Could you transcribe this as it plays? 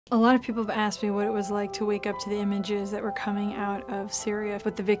A lot of people have asked me what it was like to wake up to the images that were coming out of Syria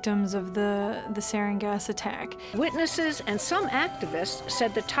with the victims of the sarin gas attack. Witnesses and some activists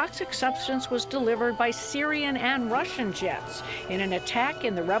said the toxic substance was delivered by Syrian and Russian jets in an attack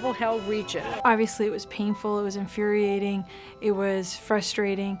in the rebel-held region. Obviously, it was painful, it was infuriating, it was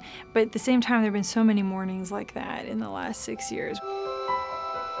frustrating, but at the same time, there have been so many mornings like that in the last 6 years.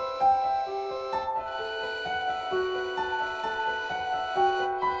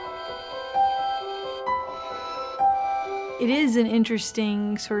 It is an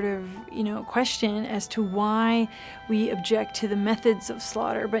interesting sort of, question as to why we object to the methods of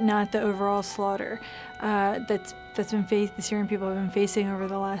slaughter, but not the overall slaughter the Syrian people have been facing over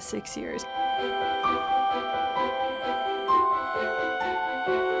the last 6 years.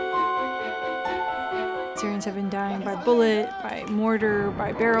 Syrians have been dying by bullet, by mortar,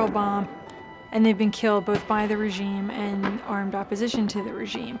 by barrel bomb, and they've been killed both by the regime and armed opposition to the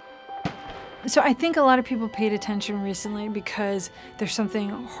regime. So I think a lot of people paid attention recently because there's something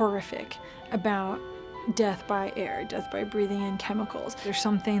horrific about death by air, death by breathing in chemicals. There's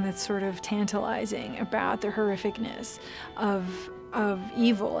something that's sort of tantalizing about the horrificness of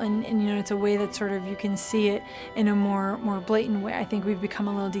evil, and it's a way that sort of you can see it in a more blatant way. I think we've become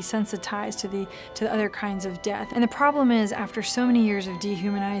a little desensitized to the other kinds of death. And the problem is, after so many years of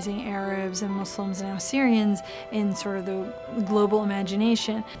dehumanizing Arabs and Muslims and now Syrians in sort of the global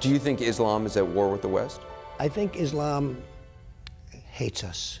imagination. Do you think Islam is at war with the West? I think Islam hates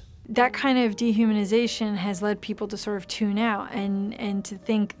us. That kind of dehumanization has led people to sort of tune out and to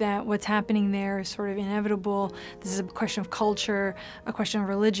think that what's happening there is sort of inevitable. This is a question of culture, a question of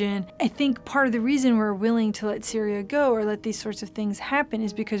religion. I think part of the reason we're willing to let Syria go or let these sorts of things happen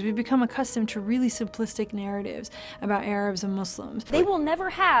is because we've become accustomed to really simplistic narratives about Arabs and Muslims. They will never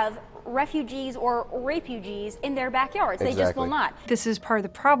have refugees or refugees in their backyards. Exactly. They just will not. This is part of the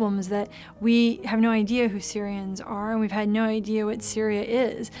problem, is that we have no idea who Syrians are, and we've had no idea what Syria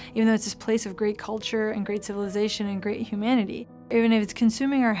is, even though it's this place of great culture and great civilization and great humanity. Even if it's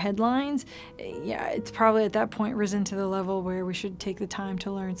consuming our headlines, yeah, it's probably at that point risen to the level where we should take the time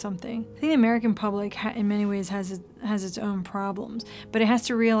to learn something. I think the American public in many ways has its own problems, but it has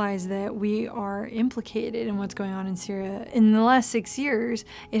to realize that we are implicated in what's going on in Syria. In the last 6 years,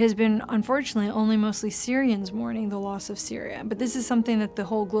 it has been, unfortunately, only mostly Syrians mourning the loss of Syria. But this is something that the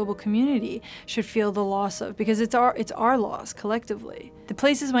whole global community should feel the loss of, because it's our loss collectively. The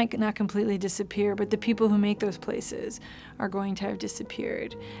places might not completely disappear, but the people who make those places are going to have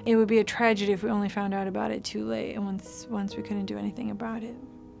disappeared. It would be a tragedy if we only found out about it too late and once we couldn't do anything about it.